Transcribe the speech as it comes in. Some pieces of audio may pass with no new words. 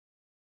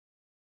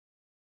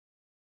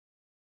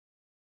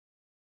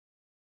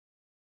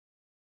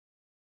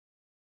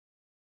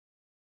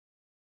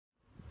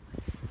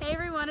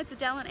everyone, it's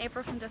Adele and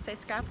April from Just Say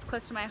Scrap,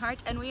 close to my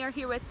heart, and we are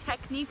here with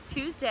Technique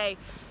Tuesday.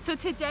 So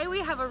today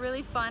we have a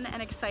really fun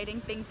and exciting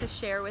thing to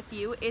share with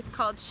you. It's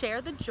called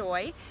Share the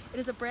Joy. It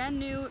is a brand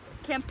new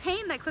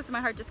campaign that Close to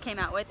My Heart just came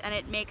out with, and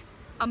it makes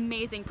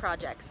amazing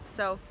projects.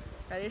 So,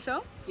 ready to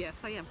show? Yes,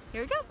 I am.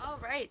 Here we go. All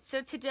right,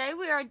 so today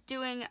we are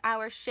doing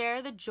our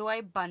Share the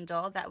Joy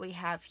bundle that we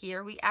have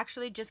here. We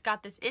actually just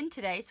got this in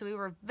today, so we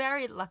were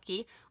very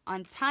lucky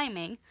on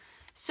timing.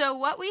 So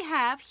what we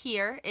have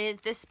here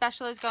is this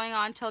special is going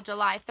on till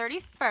July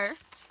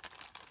 31st,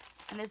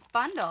 and this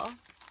bundle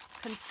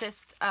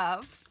consists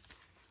of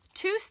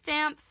 2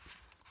 stamps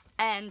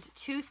and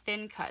 2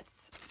 thin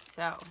cuts.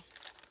 So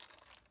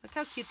look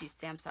how cute these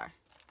stamps are.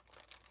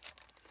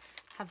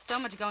 Have so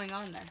much going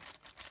on there.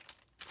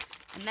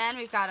 And then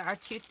we've got our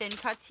 2 thin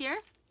cuts here.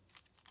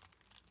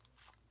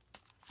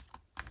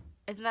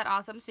 Isn't that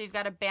awesome? So you've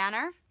got a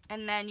banner,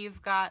 and then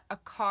you've got a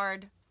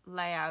card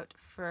layout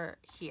for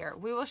here.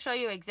 We will show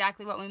you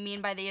exactly what we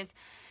mean by these.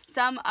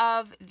 Some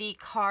of the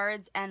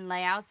cards and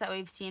layouts that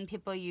we've seen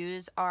people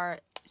use are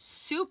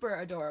super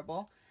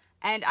adorable,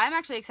 and I'm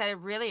actually excited,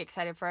 really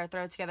excited for our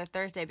Throw It Together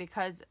Thursday,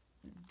 because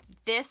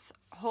this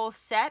whole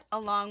set,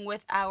 along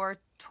with our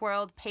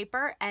twirled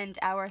paper and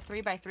our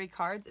 3x3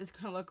 cards, is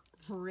going to look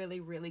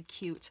really, really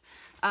cute.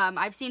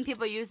 I've seen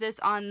people use this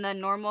on the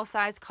normal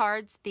size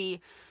cards, the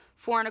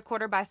 4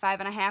 1/4 by 5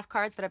 1/2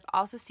 cards, but I've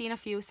also seen a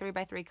few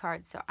 3x3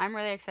 cards, so I'm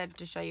really excited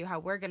to show you how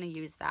we're going to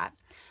use that.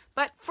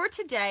 But for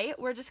today,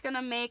 we're just going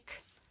to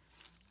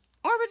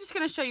we're just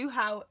going to show you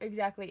how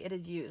exactly it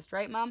is used,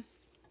 right, Mom?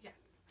 Yes.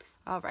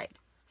 All right,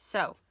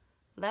 so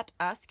let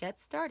us get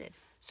started.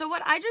 So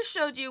what I just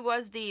showed you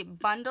was the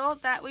bundle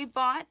that we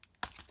bought.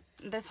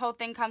 This whole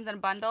thing comes in a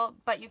bundle,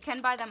 but you can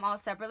buy them all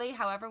separately.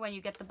 However, when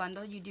you get the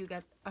bundle, you do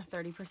get a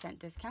 30%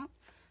 discount.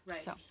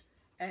 Right. So.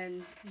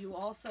 And you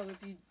also,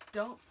 if you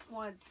don't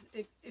want,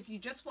 if you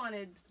just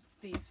wanted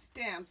the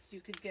stamps, you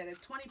could get a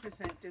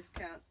 20%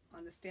 discount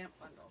on the stamp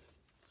bundle.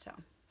 So,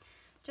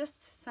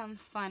 just some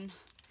fun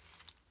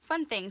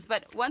things.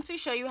 But once we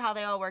show you how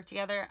they all work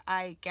together,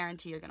 I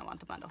guarantee you're going to want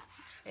the bundle.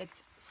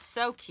 It's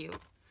so cute.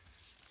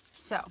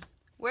 So,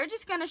 we're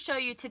just going to show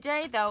you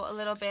today, though, a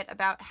little bit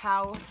about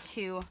how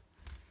to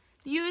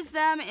use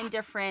them in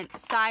different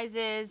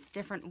sizes,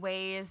 different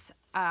ways.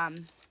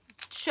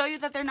 Show you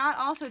that they're not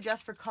also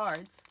just for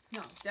cards.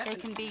 No, definitely. They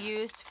can be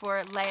used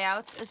for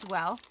layouts as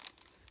well.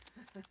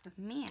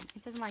 Man,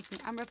 it doesn't like me.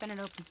 I'm ripping it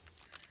open.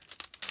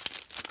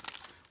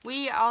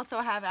 We also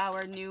have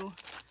a new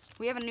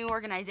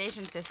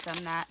organization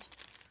system that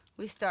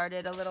we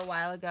started a little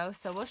while ago,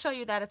 so we'll show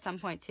you that at some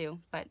point too,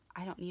 but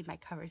I don't need my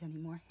covers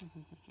anymore.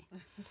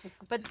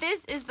 But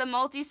this is the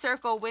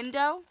multi-circle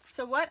window.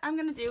 So what I'm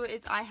going to do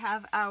is I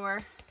have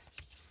our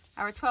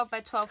 12 by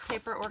 12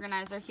 paper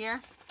organizer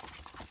here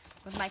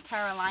with my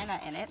Carolina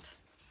in it.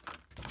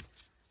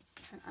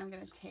 And I'm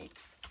going to take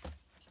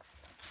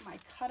my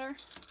cutter,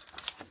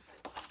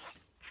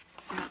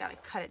 and I got to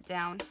cut it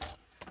down.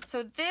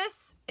 So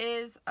this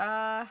is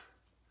a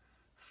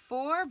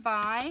 4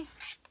 by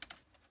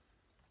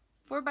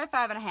 5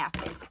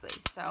 1/2 basically.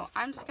 So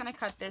I'm just going to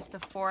cut this to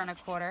 4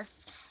 1/4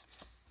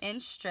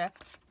 inch strip.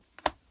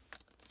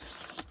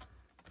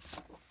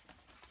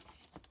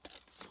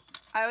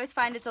 I always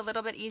find it's a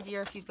little bit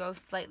easier if you go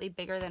slightly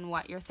bigger than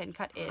what your thin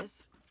cut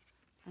is.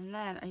 And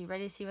then, are you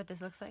ready to see what this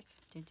looks like?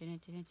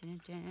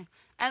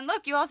 And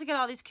look, you also get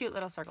all these cute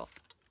little circles.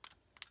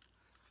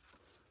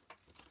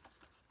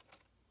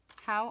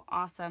 How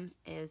awesome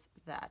is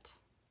that?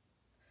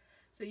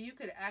 So you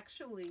could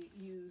actually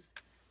use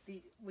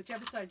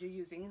whichever side you're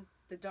using,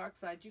 the dark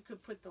side, you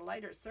could put the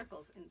lighter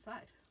circles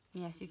inside.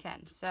 Yes, you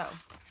can. So,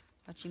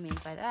 what you mean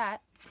by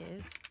that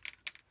is,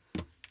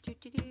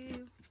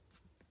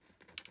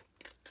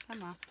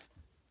 come on.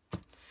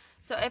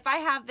 So if I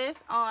have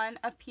this on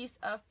a piece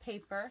of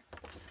paper,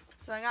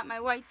 so I got my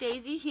white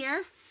daisy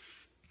here.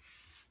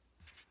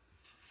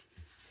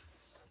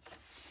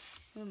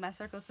 Move my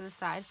circles to the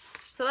side.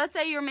 So let's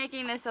say you're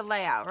making this a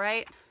layout,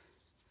 right?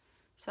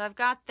 So I've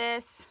got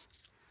this.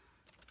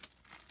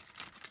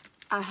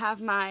 I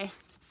have my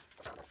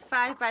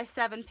 5 by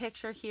 7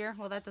 picture here.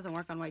 Well, that doesn't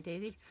work on white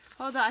daisy.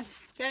 Hold on,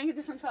 getting a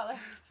different color.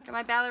 Got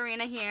my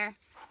ballerina here.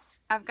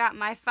 I've got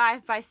my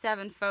 5 by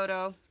 7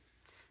 photo.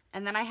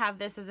 And then I have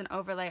this as an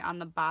overlay on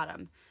the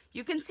bottom.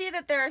 You can see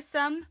that there are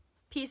some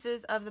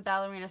pieces of the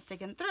ballerina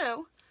sticking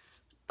through,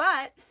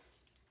 but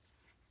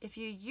if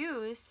you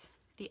use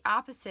the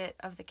opposite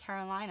of the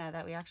Carolina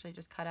that we actually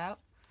just cut out,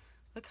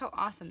 look how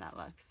awesome that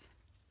looks.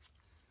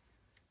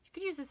 You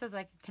could use this as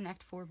like a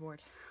Connect 4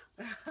 board.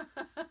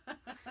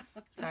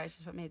 Sorry, it's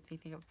just what made me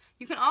think of.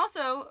 You can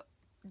also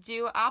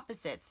do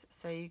opposites,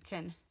 so you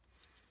can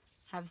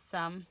have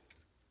some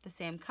the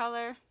same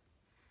color,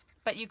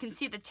 but you can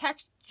see the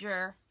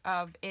texture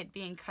of it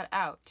being cut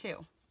out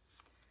too.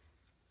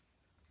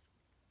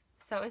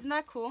 So isn't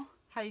that cool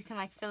how you can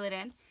like fill it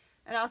in?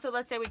 And also,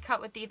 let's say we cut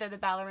with either the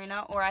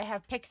ballerina or I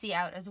have Pixie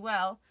out as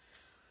well.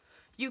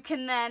 You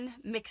can then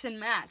mix and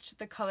match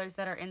the colors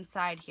that are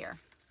inside here.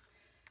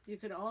 You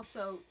could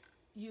also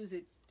use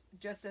it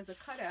just as a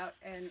cutout,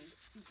 and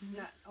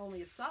not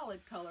only a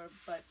solid color,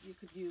 but you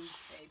could use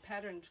a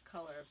patterned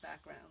color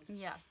background.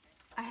 Yes.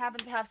 I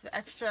happen to have some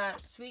extra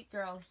Sweet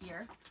Girl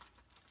here,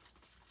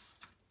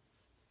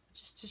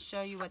 just to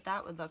show you what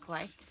that would look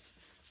like.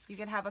 You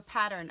could have a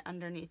pattern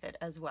underneath it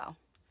as well.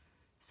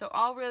 So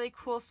all really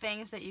cool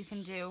things that you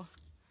can do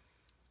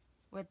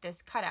with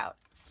this cutout.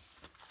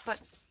 But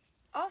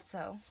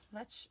also,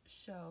 let's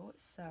show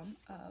some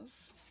of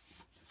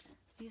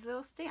these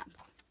little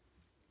stamps.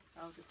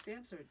 Oh, the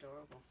stamps are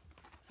adorable.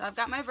 So I've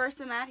got my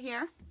Versamat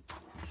here.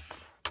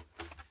 I'm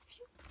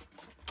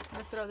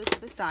going to throw this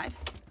to the side.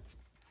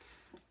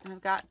 And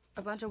I've got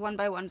a bunch of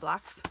 1x1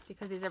 blocks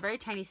because these are very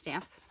tiny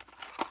stamps.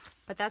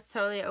 But that's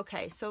totally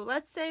okay. So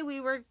let's say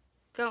we were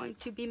going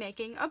to be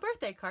making a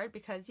birthday card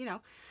because, you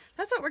know,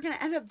 that's what we're going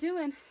to end up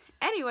doing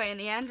anyway in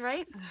the end,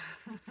 right?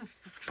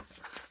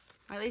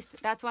 Or at least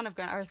that's one of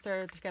our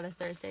Together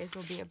Thursdays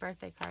will be a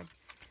birthday card.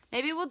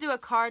 Maybe we'll do a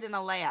card and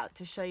a layout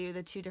to show you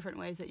the two different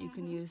ways that you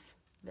can use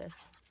this.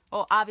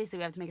 Well, obviously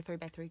we have to make a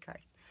 3x3 card.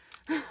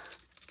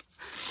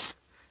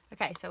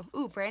 Okay, so,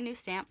 ooh, brand new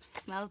stamp.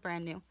 Smells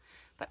brand new.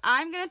 But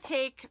I'm going to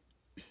take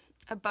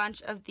a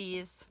bunch of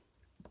these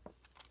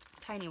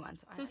tiny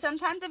ones. So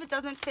sometimes if it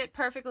doesn't fit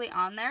perfectly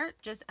on there,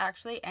 just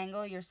actually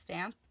angle your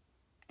stamp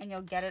and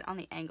you'll get it on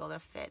the angle to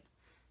fit.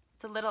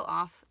 It's a little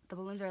off. The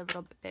balloons are a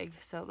little bit big,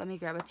 so let me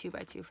grab a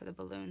 2x2 for the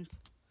balloons.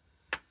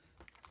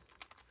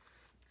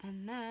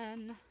 And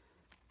then...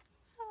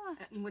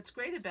 And what's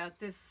great about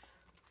this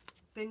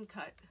thin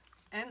cut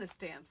and the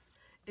stamps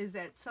is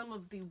that some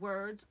of the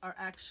words are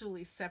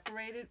actually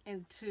separated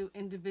into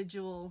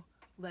individual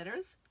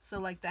letters. So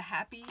like the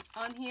happy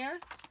on here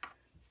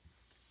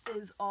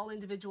is all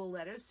individual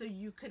letters, so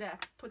you could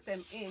put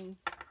them in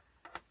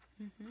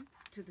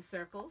to the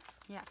circles.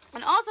 Yes.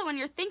 And also when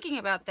you're thinking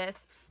about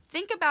this,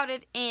 think about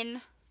it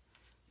in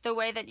the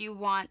way that you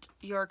want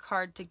your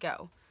card to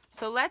go.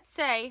 So let's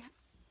say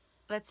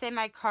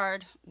my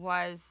card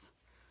was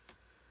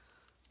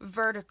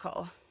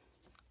vertical.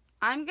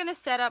 I'm going to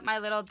set up my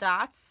little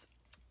dots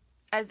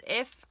as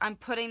if I'm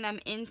putting them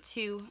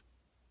into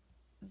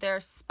their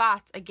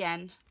spots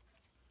again,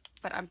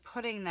 but I'm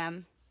putting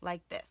them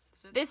like this.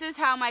 So this is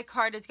how my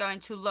card is going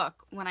to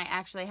look when I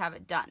actually have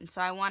it done. So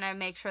I want to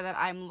make sure that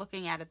I'm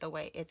looking at it the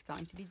way it's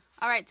going to be.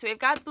 All right, so we've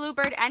got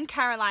Bluebird and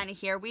Carolina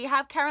here. We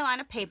have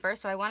Carolina paper,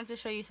 so I wanted to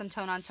show you some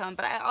tone on tone,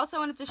 but I also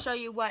wanted to show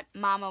you what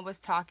Mama was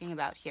talking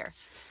about here.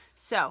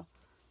 So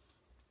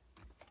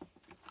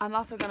I'm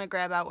also going to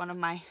grab out one of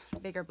my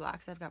bigger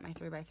blocks. I've got my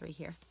 3x3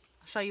 here.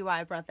 I'll show you why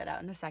I brought that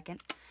out in a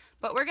second.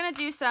 But we're going to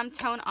do some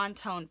tone on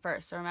tone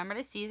first. So remember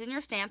to season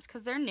your stamps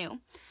because they're new.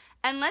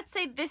 And let's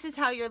say this is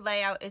how your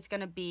layout is going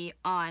to be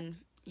on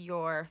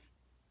your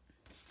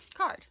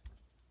card.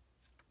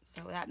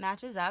 So that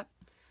matches up.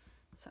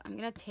 So I'm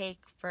going to take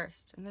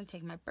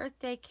my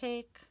birthday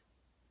cake.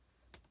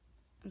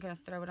 I'm going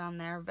to throw it on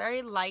there.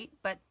 Very light,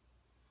 but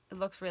it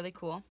looks really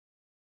cool.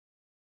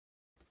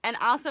 And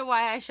also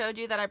why I showed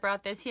you that I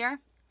brought this here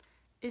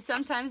is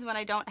sometimes when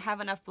I don't have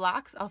enough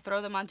blocks, I'll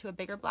throw them onto a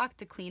bigger block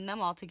to clean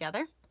them all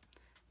together.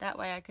 That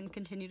way I can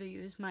continue to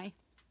use my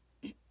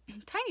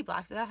tiny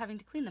blocks without having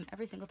to clean them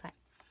every single time.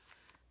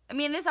 I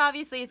mean, this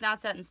obviously is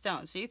not set in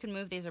stone, so you can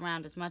move these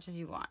around as much as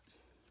you want.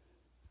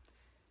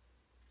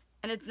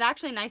 And it's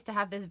actually nice to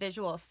have this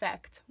visual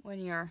effect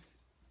when you're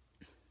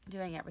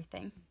doing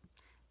everything.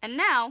 And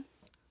now,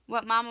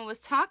 what Mama was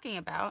talking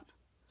about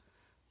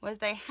was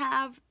they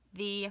have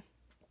the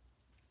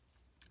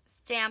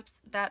stamps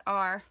that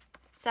are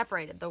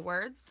separated, the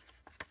words.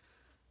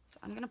 So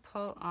I'm going to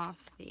pull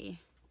off the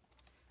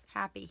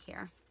happy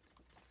here.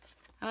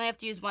 I only have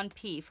to use one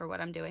P for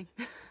what I'm doing.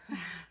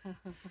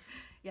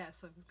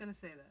 Yes, I was going to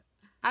say that.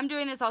 I'm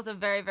doing this also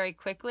very, very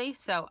quickly,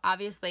 so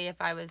obviously if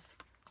I was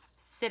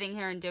sitting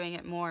here and doing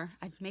it more,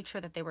 I'd make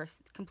sure that they were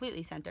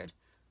completely centered.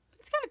 But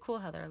it's kind of cool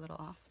how they're a little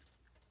off.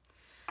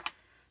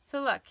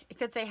 So look, it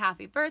could say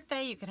happy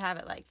birthday. You could have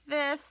it like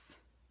this.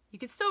 You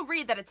could still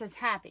read that it says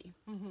happy.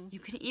 You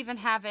could even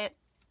have it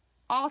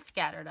all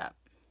scattered up.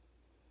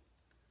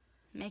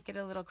 Make it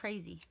a little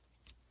crazy.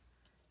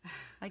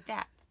 Like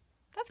that.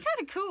 That's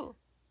kind of cool.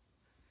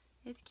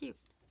 It's cute.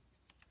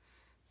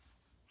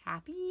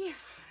 Happy.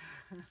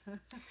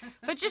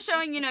 But just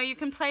showing, you know, you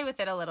can play with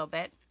it a little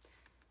bit.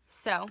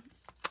 So,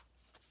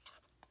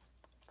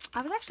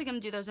 I was actually going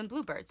to do those in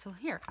Bluebird. So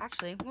here,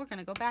 actually, we're going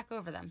to go back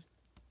over them.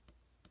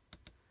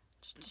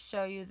 Just to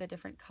show you the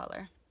different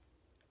color.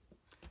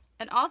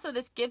 And also,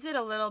 this gives it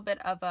a little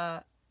bit of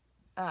a,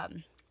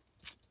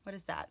 what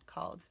is that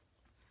called?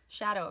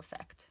 Shadow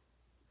effect.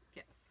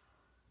 Yes.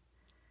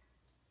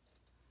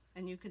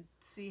 And you could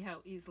see how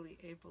easily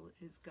April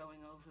is going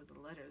over the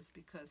letters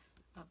because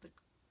of the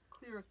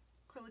clear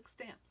acrylic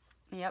stamps.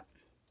 Yep.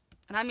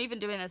 And I'm even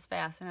doing this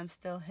fast, and I'm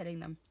still hitting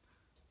them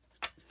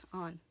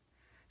on.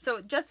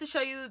 So just to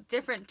show you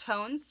different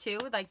tones, too,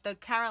 like the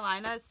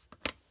Carolinas,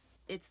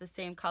 it's the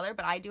same color,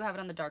 but I do have it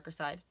on the darker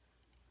side.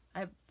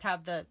 I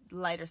have the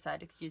lighter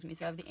side, excuse me,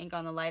 so I have the ink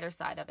on the lighter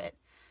side of it.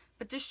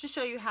 But just to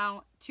show you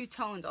how two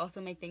tones also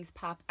make things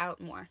pop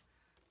out more.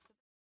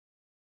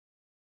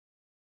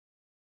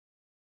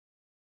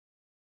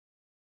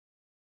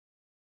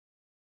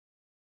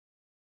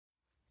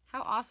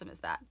 How awesome is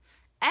that?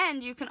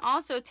 And you can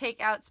also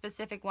take out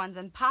specific ones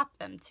and pop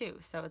them too.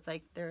 So it's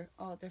like they're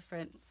all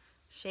different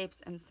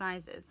shapes and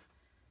sizes.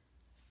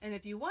 And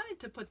if you wanted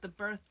to put the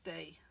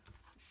birthday,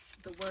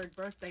 the word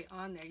birthday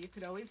on there, you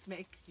could always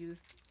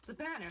use the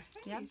banner.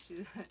 Hey, Yep.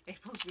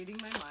 April's reading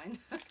my mind.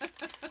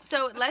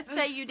 So let's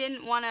say you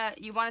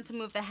wanted to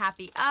move the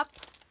happy up.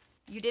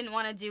 You didn't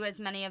want to do as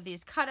many of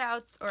these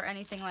cutouts or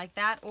anything like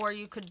that, or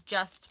you could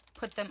just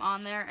put them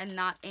on there and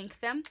not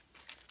ink them.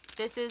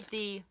 This is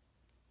the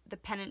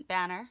pennant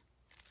banner.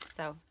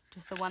 So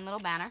just the one little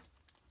banner.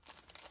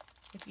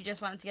 If you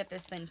just wanted to get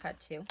this thin cut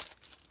too.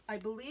 I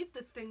believe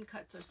the thin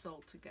cuts are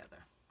sold together.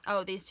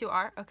 Oh, these two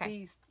are?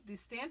 Okay. These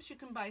stamps you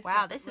can buy Wow,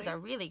 separately. this is a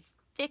really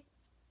thick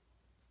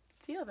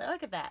feel.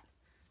 Look at that.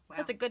 Wow.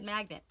 That's a good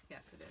magnet.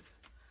 Yes, it is.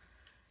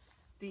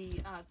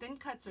 The thin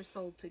cuts are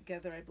sold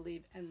together, I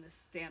believe, and the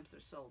stamps are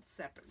sold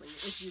separately,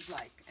 if you'd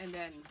like. And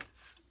then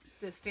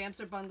the stamps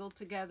are bundled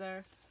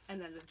together, and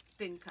then the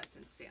thin cuts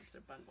and stamps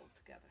are bundled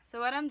together. So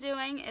what I'm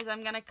doing is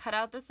I'm going to cut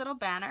out this little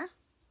banner.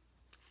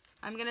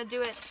 I'm going to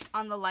do it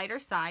on the lighter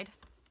side.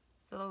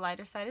 So the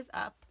lighter side is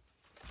up.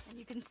 And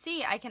you can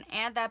see I can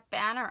add that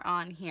banner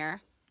on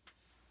here.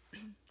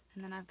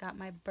 And then I've got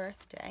my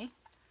birthday.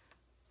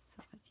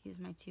 So let's use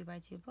my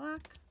 2x2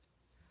 block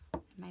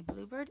and my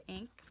Bluebird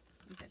ink.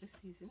 We got a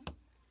season.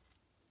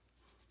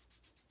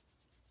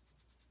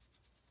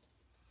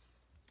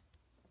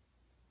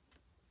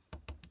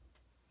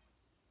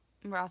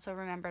 And also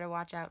remember to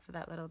watch out for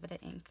that little bit of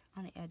ink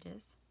on the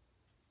edges.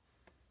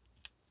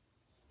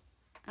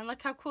 And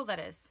look how cool that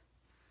is.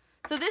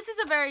 So this is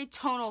a very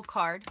tonal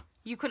card.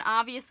 You can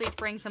obviously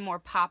bring some more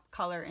pop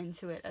color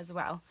into it as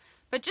well.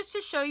 But just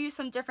to show you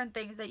some different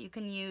things that you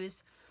can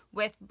use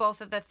with both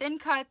of the thin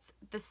cuts,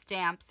 the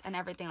stamps, and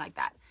everything like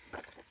that.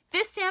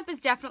 This stamp is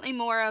definitely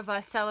more of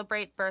a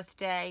celebrate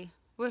birthday,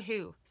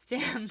 woohoo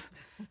stamp.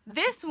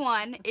 This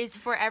one is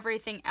for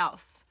everything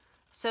else.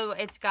 So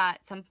it's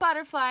got some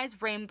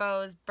butterflies,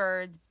 rainbows,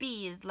 birds,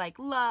 bees, like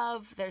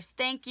love. There's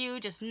thank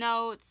you, just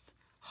notes,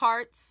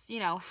 hearts, you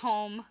know,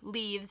 home,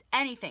 leaves,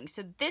 anything.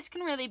 So this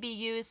can really be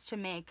used to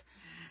make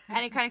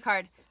any kind of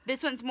card.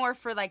 This one's more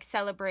for like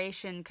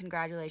celebration,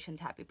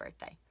 congratulations, happy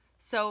birthday.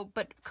 So,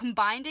 but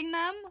combining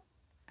them,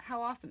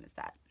 how awesome is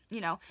that? You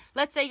know,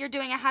 let's say you're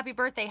doing a happy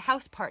birthday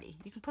house party.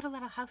 You can put a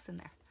little house in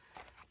there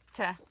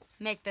to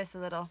make this a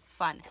little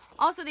fun.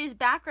 Also, these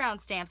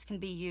background stamps can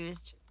be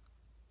used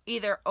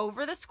either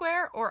over the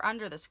square or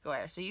under the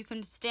square. So you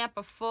can stamp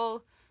a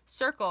full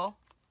circle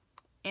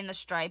in the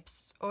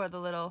stripes or the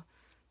little,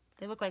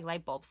 they look like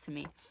light bulbs to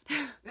me,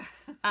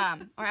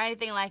 or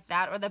anything like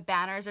that, or the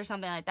banners or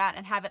something like that,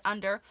 and have it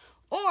under.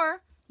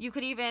 Or you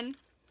could even,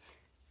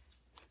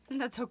 isn't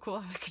that so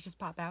cool? It could just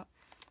pop out.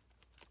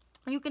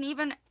 You can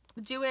even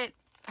do it,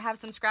 have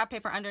some scrap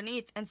paper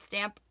underneath and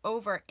stamp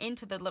over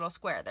into the little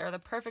square. They're the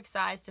perfect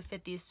size to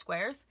fit these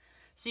squares.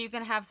 So you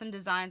can have some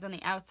designs on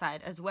the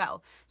outside as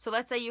well. So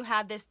let's say you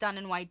had this done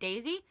in White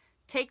Daisy.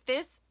 Take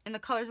this in the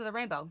colors of the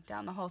rainbow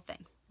down the whole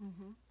thing.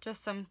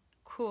 Just some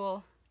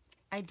cool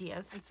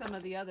ideas. And some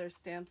of the other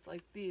stamps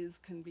like these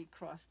can be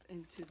crossed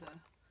into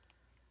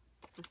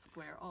the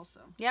square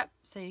also. Yep,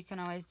 so you can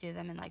always do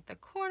them in like the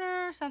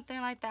corner or something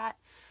like that.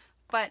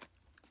 But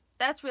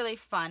that's really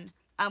fun.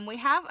 We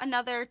have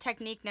another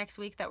technique next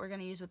week that we're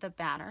going to use with the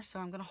banner, so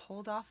I'm going to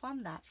hold off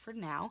on that for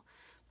now.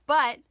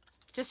 But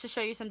just to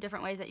show you some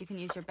different ways that you can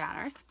use your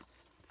banners.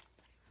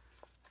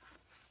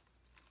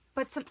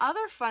 But some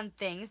other fun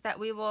things that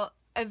we will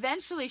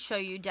eventually show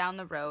you down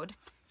the road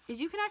is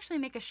you can actually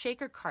make a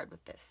shaker card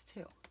with this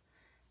too.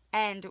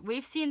 And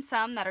we've seen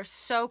some that are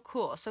so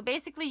cool. So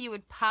basically you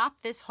would pop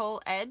this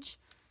whole edge.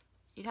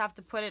 You'd have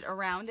to put it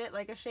around it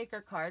like a shaker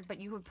card, but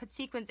you would put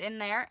sequins in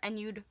there,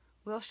 and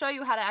we'll show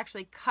you how to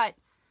actually cut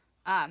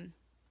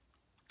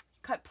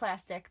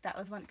plastic. That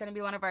was going to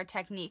be one of our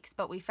techniques,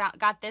 but we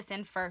got this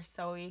in first,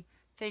 so we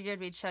figured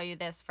we'd show you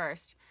this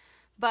first.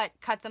 But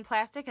cut some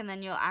plastic, and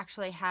then you'll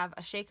actually have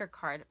a shaker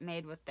card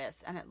made with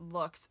this, and it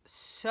looks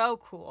so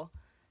cool.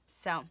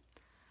 So,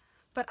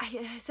 but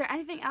is there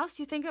anything else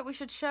you think that we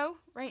should show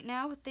right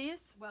now with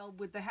these? Well,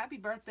 with the happy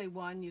birthday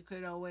one, you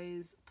could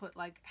always put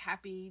like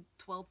happy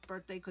 12th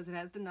birthday because it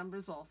has the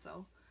numbers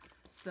also.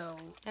 So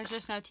there's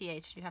just no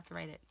TH. You have to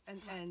write it.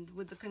 And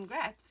with the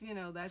congrats, you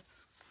know,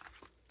 that's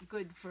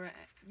good for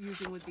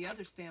using with the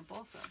other stamp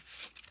also.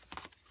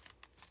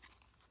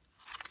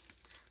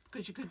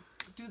 Because you could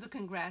do the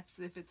congrats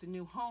if it's a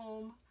new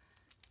home,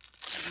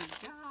 a new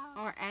job.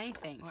 Or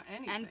anything. Or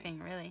anything. Anything,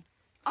 really.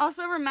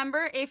 Also,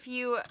 remember, if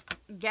you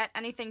get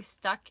anything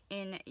stuck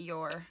in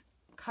your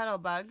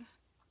Cuttlebug,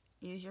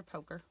 use your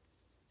poker,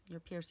 your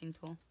piercing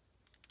tool.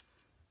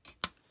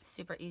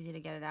 Super easy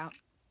to get it out.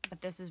 But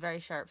this is very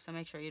sharp, so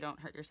make sure you don't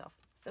hurt yourself.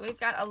 So we've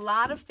got a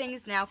lot of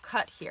things now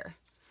cut here.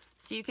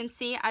 So you can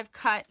see I've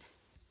cut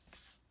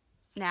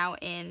now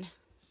in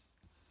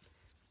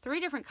 3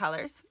 different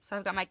colors. So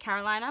I've got my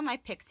Carolina, my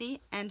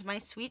Pixie, and my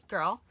Sweet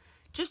Girl,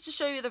 just to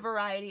show you the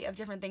variety of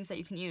different things that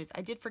you can use.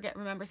 I did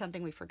remember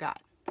something we forgot.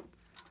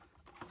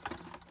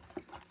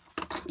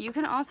 You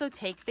can also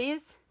take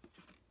these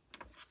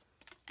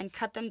and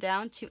cut them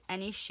down to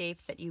any shape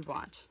that you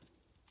want.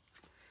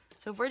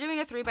 So if we're doing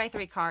a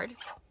 3x3 card,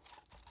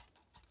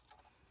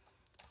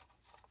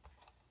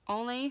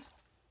 only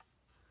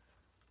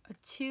a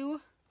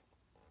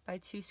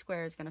 2x2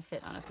 square is going to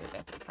fit on a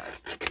 3x3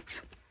 card.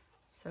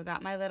 So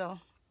got my little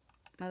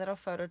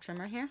photo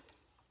trimmer here.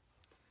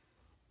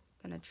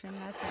 Gonna trim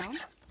that down.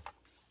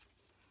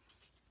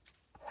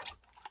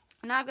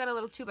 Now I've got a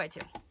little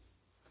 2x2.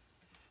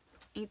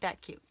 Ain't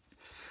that cute?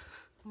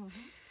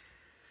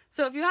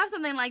 So if you have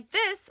something like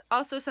this,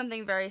 also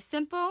something very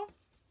simple,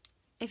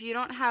 if you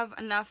don't have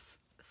enough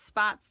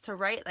spots to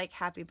write like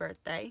happy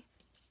birthday,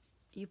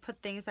 you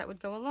put things that would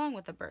go along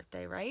with a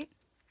birthday, right?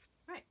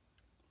 Right.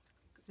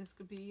 This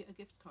could be a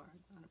gift card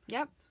on a present.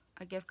 Yep,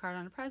 a gift card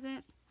on a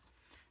present.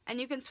 And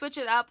you can switch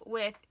it up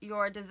with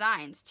your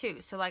designs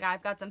too. So like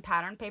I've got some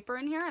pattern paper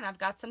in here and I've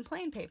got some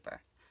plain paper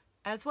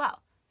as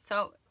well.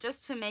 So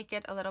just to make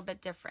it a little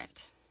bit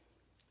different.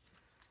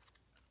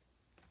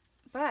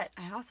 But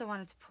I also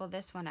wanted to pull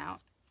this one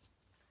out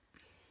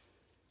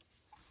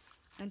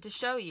and to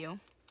show you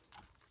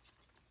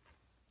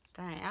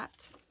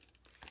that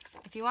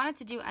if you wanted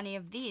to do any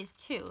of these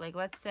too, like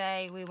let's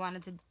say we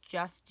wanted to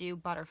just do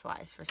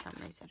butterflies for some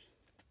reason.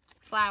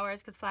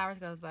 Flowers, because flowers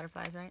go with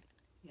butterflies, right?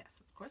 Yes,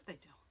 of course they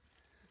do.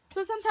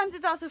 So sometimes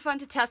it's also fun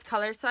to test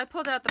colors. So I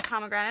pulled out the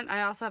pomegranate.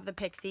 I also have the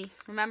pixie.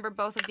 Remember,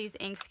 both of these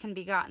inks can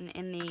be gotten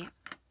in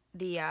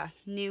the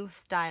new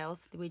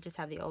styles. We just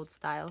have the old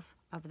styles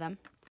of them.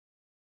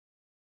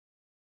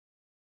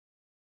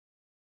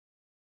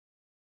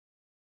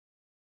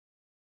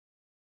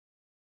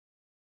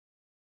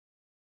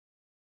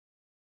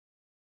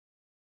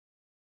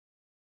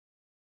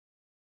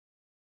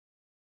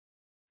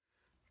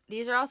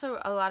 These are also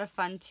a lot of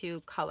fun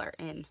to color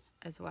in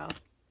as well.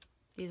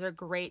 These are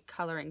great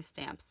coloring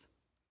stamps.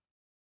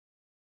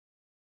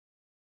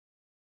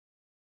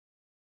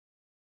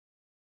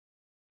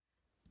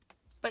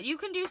 But you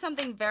can do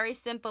something very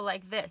simple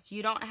like this.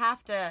 You don't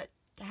have to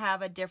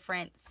have a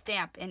different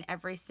stamp in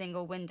every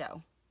single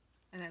window.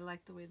 And I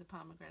like the way the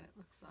pomegranate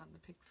looks on the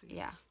pixie.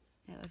 Yeah,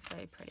 it looks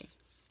very pretty.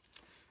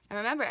 And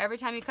remember, every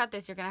time you cut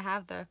this, you're going to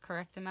have the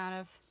correct amount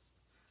of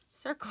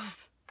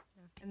circles.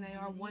 And they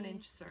are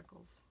 1-inch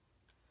circles,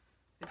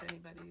 if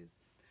anybody is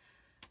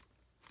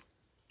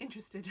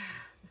interested.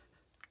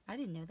 I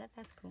didn't know that.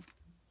 That's cool.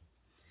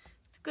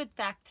 It's a good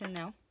fact to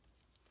know.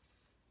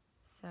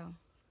 So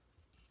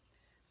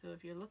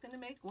if you're looking to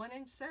make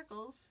 1-inch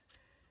circles,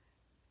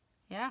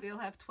 yeah, you'll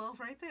have 12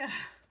 right there.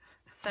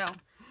 So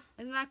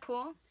isn't that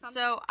cool?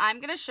 So I'm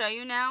going to show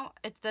you now.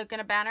 It's the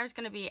banner is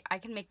going to be, I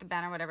can make the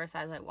banner whatever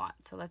size I want.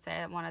 So let's say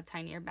I want a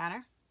tinier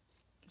banner.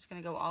 I'm just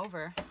going to go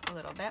over a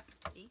little bit.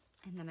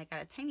 And then I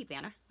got a tiny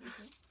banner.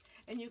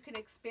 And you can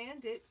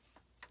expand it.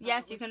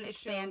 Yes, you can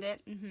expand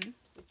it.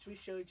 Which we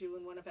showed you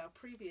in one of our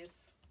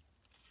previous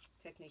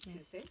Technique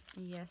Tuesdays.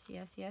 Yes,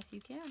 yes, yes, you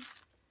can.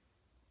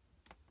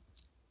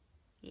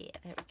 Yeah,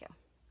 there we go.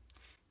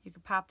 You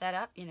can pop that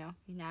up, you know.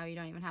 Now you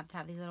don't even have to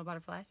have these little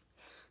butterflies.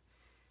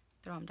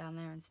 Throw them down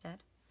there instead.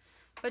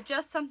 But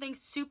just something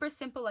super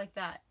simple like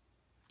that.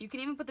 You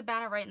can even put the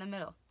banner right in the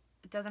middle.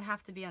 It doesn't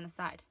have to be on the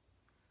side.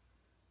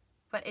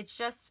 But it's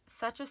just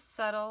such a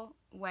subtle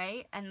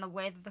way, and the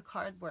way that the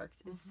card works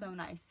is so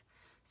nice.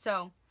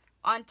 So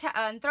on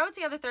Throw It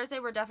Together Thursday,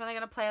 we're definitely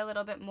going to play a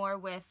little bit more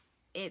with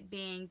it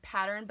being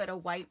patterned but a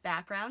white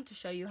background to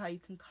show you how you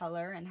can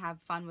color and have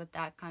fun with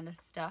that kind of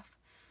stuff.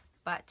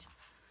 But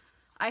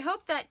I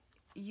hope that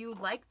you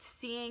liked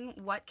seeing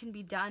what can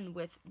be done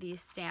with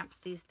these stamps,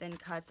 these thin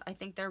cuts. I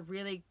think they're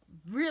really,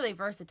 really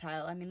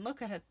versatile. I mean,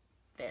 look at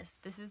this.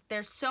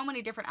 There's so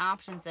many different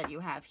options that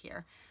you have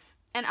here.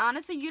 And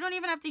honestly, you don't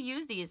even have to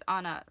use these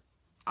on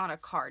a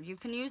card. You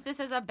can use this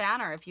as a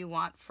banner if you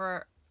want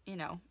for, you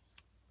know,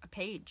 a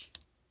page.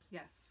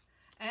 Yes.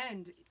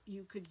 And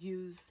you could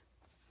use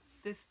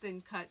this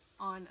thin cut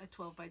on a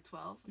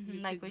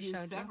 12x12. Like we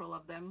showed you. Several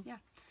of them. Yeah.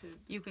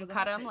 You can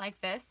cut them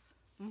like this.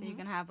 So you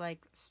can have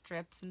like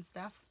strips and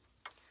stuff.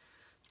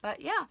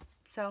 But yeah,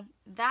 so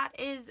that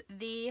is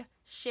the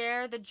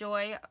Share the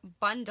Joy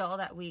bundle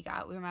that we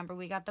got. Remember,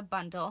 we got the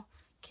bundle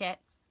kit.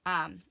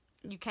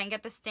 You can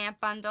get the stamp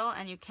bundle,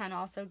 and you can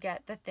also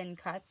get the thin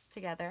cuts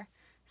together.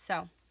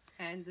 So,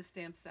 and the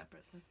stamps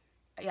separately.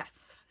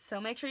 Yes.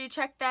 So make sure you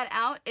check that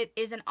out. It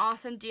is an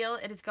awesome deal.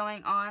 It is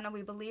going on,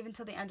 we believe,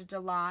 until the end of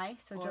July.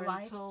 So or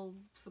July until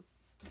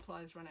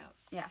supplies run out.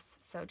 Yes.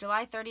 So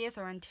July 30th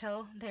or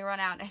until they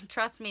run out. And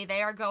trust me,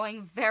 they are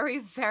going very,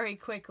 very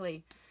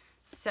quickly.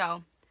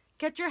 So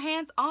get your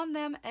hands on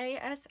them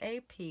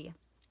ASAP.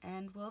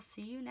 And we'll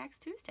see you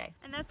next Tuesday.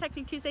 And that's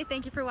Technique Tuesday.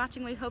 Thank you for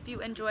watching. We hope you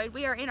enjoyed.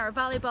 We are in our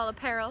volleyball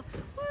apparel.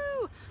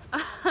 Woo!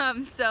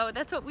 So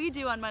that's what we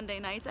do on Monday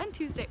nights and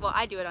Tuesday. Well,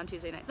 I do it on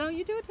Tuesday nights. No,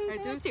 you do it Tuesday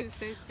I do nights too.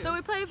 Tuesdays too. So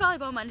we play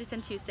volleyball Mondays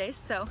and Tuesdays.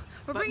 So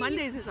but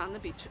Mondays is on the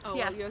beach. Oh,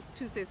 yes. Well, yours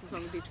Tuesdays is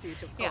on the beach for you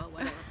too. Yeah. Oh,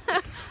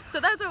 whatever.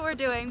 So that's what we're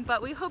doing.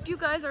 But we hope you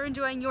guys are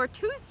enjoying your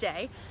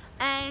Tuesday.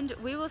 And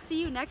we will see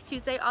you next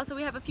Tuesday. Also,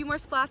 we have a few more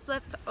spots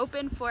left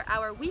open for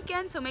our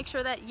weekend, so make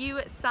sure that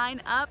you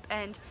sign up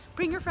and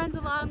bring your friends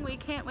along. We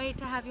can't wait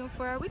to have you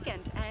for our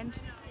weekend. And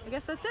I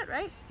guess that's it,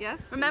 right?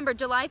 Yes. Remember,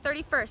 July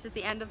 31st is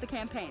the end of the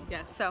campaign.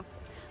 Yes. So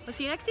we'll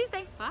see you next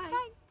Tuesday. Bye.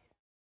 Bye.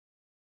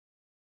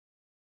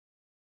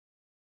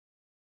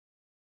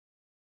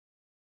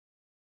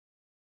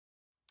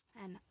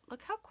 And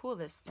look how cool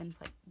this thin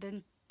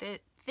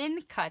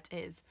cut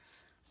is.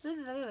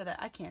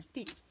 I can't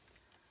speak.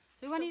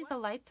 So we want to use the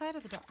light side or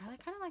the dark? I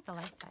kind of like the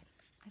light side.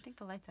 I think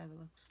the light side would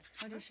look.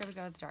 Or should we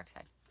go with the dark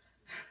side?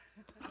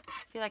 I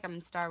feel like I'm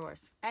in Star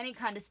Wars. Any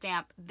kind of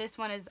stamp. This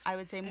one is, I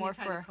would say, more Any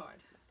kind for. of card.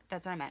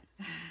 That's what I meant.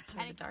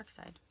 The dark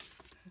side.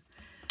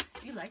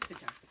 You like the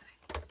dark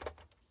side.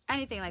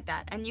 Anything like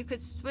that. And you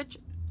could switch